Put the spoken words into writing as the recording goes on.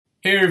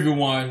Hey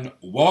everyone,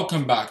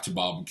 welcome back to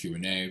Bible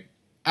Q&A.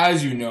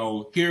 As you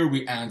know, here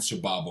we answer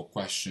Bible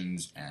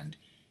questions, and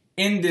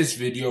in this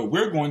video,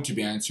 we're going to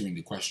be answering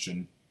the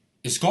question,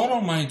 is God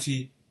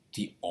Almighty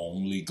the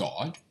only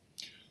God?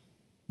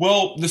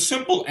 Well, the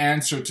simple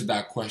answer to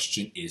that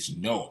question is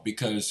no,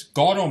 because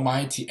God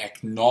Almighty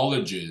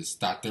acknowledges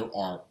that there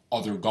are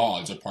other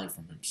gods apart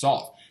from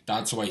himself.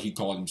 That's why he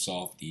called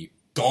himself the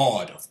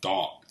God of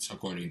gods,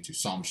 according to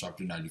Psalm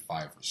chapter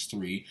 95, verse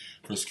 3,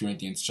 1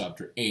 Corinthians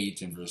chapter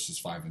 8, and verses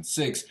 5 and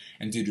 6,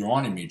 and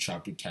Deuteronomy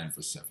chapter 10,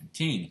 verse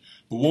 17.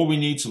 But what we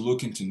need to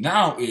look into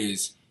now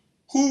is,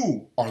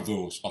 who are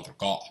those other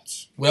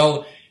gods?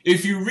 Well,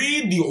 if you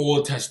read the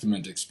Old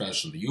Testament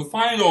especially, you'll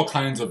find all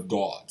kinds of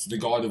gods. The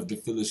god of the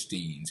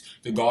Philistines,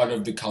 the god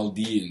of the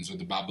Chaldeans or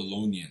the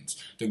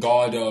Babylonians, the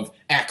god of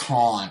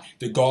Ekron,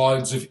 the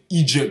gods of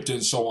Egypt,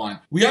 and so on.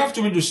 We have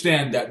to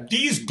understand that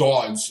these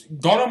gods,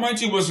 God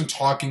Almighty wasn't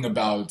talking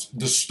about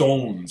the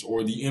stones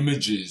or the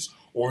images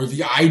or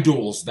the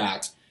idols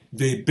that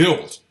they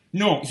built.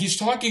 No, he's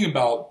talking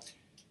about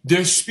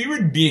their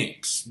spirit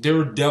beings,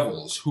 their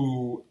devils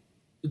who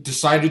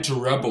decided to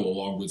rebel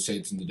along with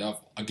Satan the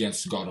devil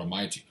against God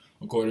Almighty.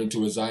 According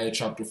to Isaiah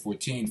chapter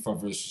 14 from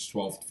verses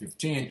 12 to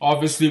 15.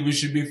 Obviously, we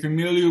should be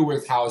familiar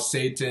with how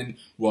Satan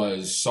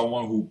was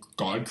someone who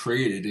God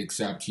created,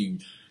 except he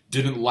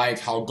didn't like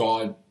how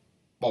God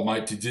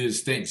Almighty did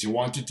his things. He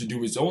wanted to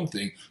do his own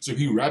thing, so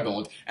he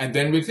rebelled. And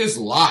then with his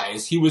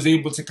lies, he was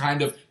able to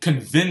kind of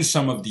convince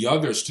some of the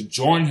others to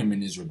join him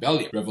in his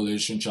rebellion.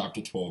 Revelation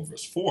chapter 12,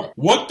 verse 4.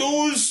 What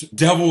those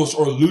devils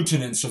or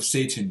lieutenants of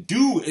Satan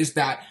do is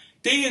that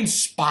they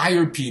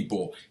inspire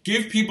people,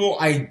 give people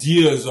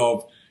ideas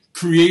of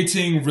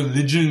creating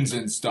religions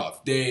and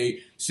stuff. They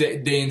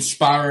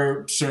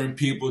inspire certain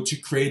people to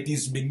create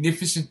these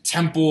magnificent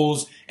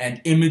temples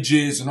and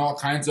images and all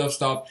kinds of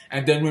stuff.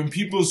 And then when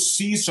people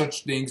see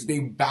such things, they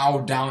bow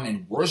down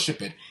and worship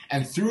it.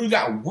 And through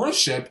that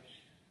worship,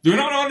 they're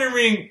not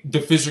honoring the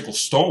physical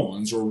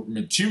stones or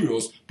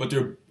materials, but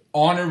they're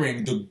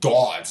honoring the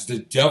gods, the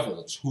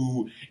devils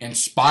who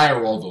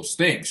inspire all those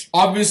things.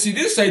 Obviously,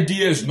 this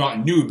idea is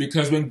not new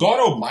because when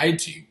God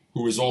Almighty,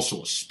 who is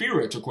also a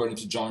spirit, according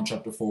to John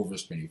chapter 4,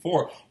 verse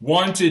 24,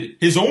 wanted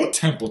his own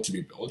temple to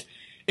be built,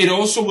 it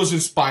also was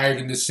inspired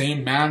in the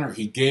same manner.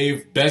 He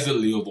gave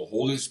Bezalel the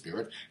Holy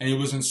Spirit, and he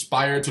was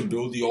inspired to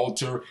build the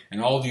altar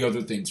and all the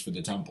other things for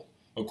the temple,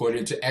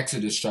 according to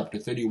Exodus chapter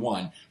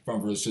 31,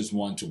 from verses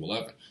 1 to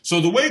 11. So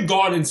the way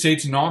God and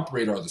Satan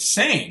operate are the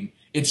same,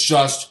 it's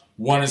just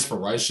one is for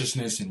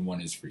righteousness and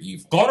one is for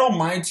evil. God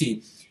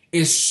Almighty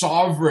is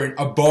sovereign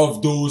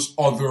above those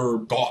other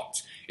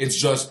gods. It's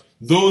just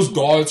those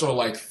gods are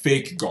like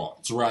fake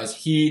gods, whereas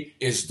he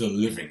is the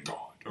living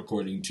God,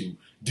 according to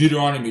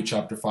Deuteronomy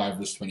chapter 5,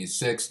 verse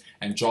 26,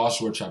 and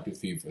Joshua chapter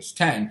 3, verse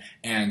 10,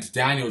 and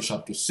Daniel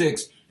chapter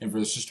 6, in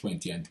verses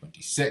 20 and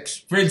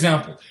 26. For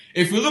example,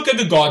 if we look at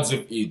the gods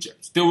of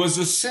Egypt, there was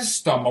a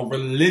system, a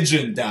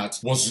religion that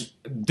was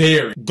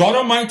there. God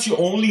Almighty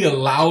only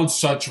allowed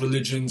such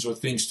religions or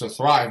things to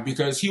thrive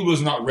because he was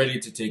not ready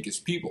to take his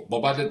people. But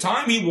by the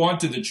time he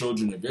wanted the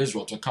children of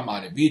Israel to come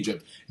out of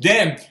Egypt,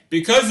 then,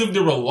 because of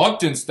the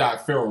reluctance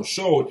that Pharaoh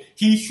showed,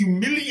 he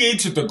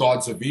humiliated the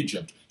gods of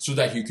Egypt so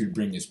that he could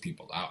bring his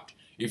people out.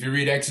 If you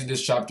read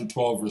Exodus chapter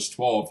 12, verse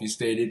 12, he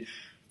stated,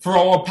 "For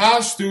I will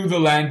pass through the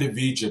land of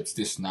Egypt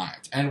this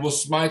night, and will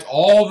smite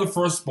all the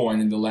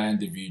firstborn in the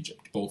land of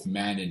Egypt, both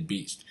man and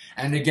beast.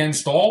 And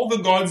against all the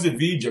gods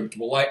of Egypt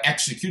will I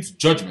execute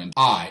judgment.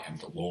 I am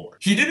the Lord."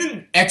 He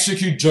didn't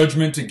execute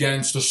judgment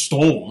against the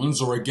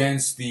stones or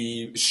against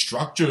the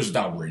structures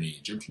that were in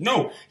Egypt.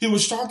 No, he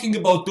was talking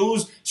about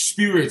those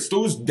spirits,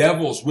 those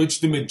devils, which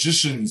the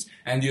magicians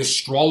and the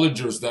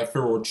astrologers that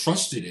Pharaoh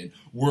trusted in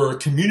were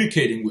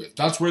communicating with.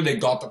 That's where they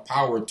got the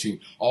power to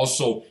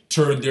also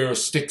turn their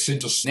sticks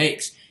into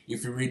snakes,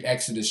 if you read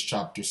Exodus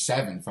chapter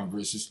 7 from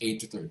verses 8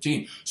 to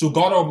 13. So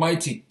God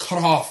Almighty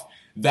cut off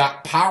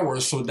that power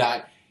so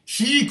that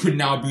he could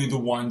now be the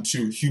one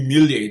to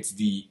humiliate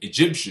the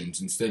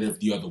Egyptians instead of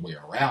the other way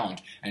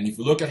around. And if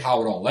you look at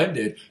how it all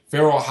ended,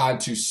 Pharaoh had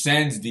to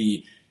send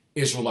the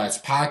Israelites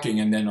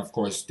packing, and then of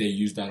course they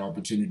used that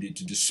opportunity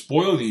to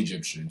despoil the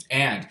Egyptians,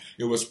 and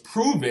it was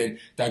proven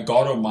that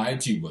God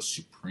Almighty was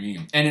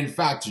supreme. And in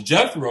fact,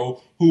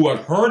 Jethro, who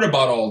had heard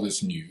about all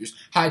this news,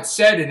 had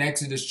said in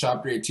Exodus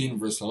chapter 18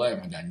 verse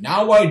 11 that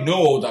now I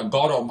know that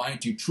God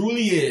Almighty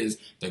truly is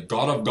the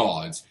God of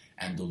gods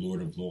and the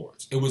Lord of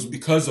lords. It was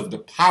because of the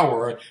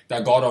power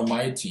that God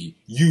Almighty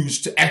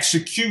used to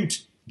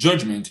execute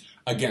judgment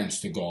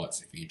against the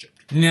gods of Egypt.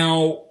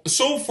 Now,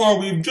 so far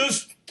we've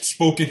just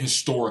spoken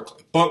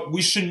historically, but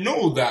we should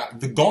know that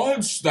the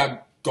gods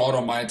that God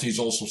Almighty is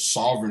also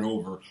sovereign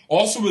over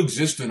also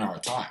exist in our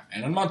time.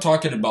 And I'm not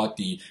talking about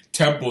the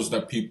temples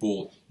that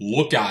people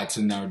look at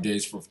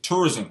nowadays for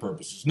tourism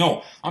purposes.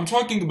 No, I'm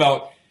talking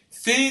about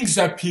things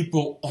that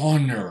people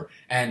honor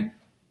and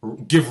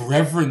give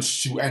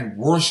reverence to and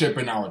worship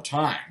in our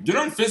time. They're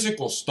not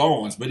physical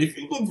stones, but if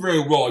you look very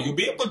well, you'll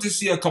be able to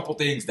see a couple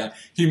things that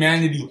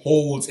humanity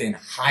holds in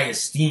high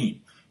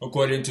esteem.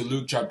 according to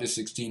Luke chapter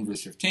 16,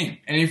 verse 15.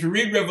 And if you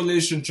read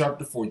Revelation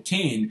chapter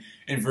 14,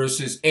 in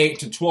verses 8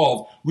 to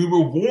 12, we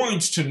were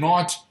warned to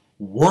not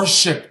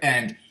worship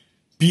and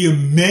be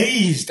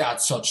amazed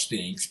at such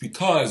things,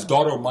 because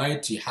God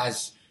Almighty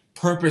has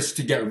purpose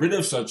to get rid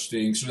of such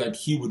things so that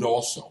He would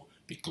also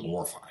be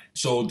glorified.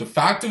 So the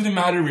fact of the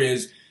matter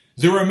is,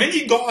 there are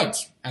many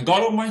gods, and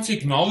God Almighty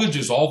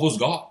acknowledges all those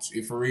gods.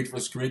 If we read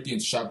 1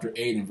 Corinthians chapter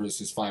 8 and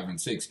verses 5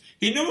 and 6,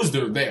 He knows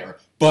they're there,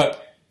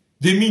 but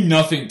they mean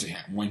nothing to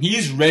Him. When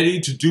He's ready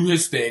to do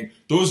His thing,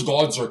 those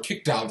gods are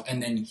kicked out,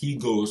 and then He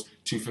goes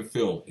to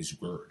fulfill His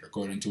word,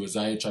 according to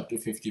Isaiah chapter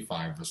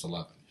 55, verse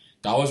 11.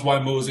 That was why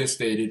Moses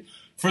stated,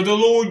 "For the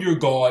Lord your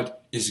God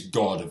is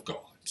God of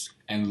gods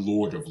and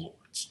Lord of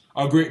lords,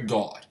 a great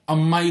God, a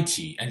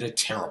mighty and a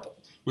terrible,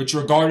 which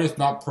regardeth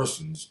not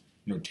persons,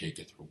 nor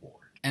taketh reward."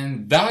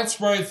 And that's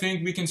where I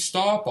think we can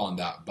stop on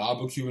that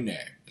Bible Q&A.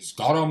 Is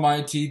God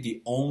Almighty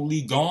the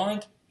only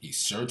God? He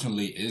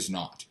certainly is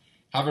not.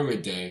 Have a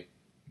great day.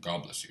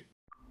 God bless you.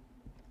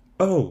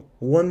 Oh,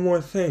 one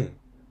more thing.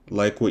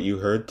 Like what you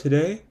heard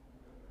today?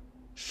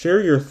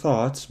 Share your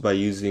thoughts by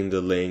using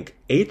the link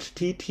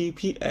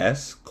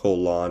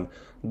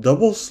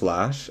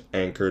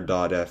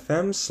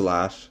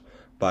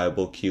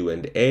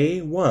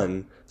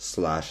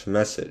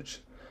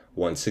https://anchor.fm/BibleQ&A1/message.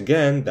 Once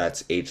again,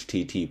 that's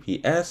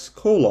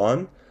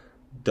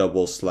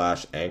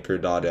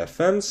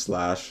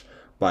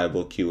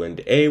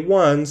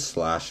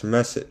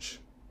https://anchor.fm/BibleQ&A1/message.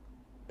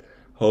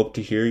 Hope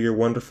to hear your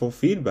wonderful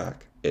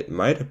feedback. It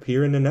might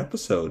appear in an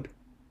episode.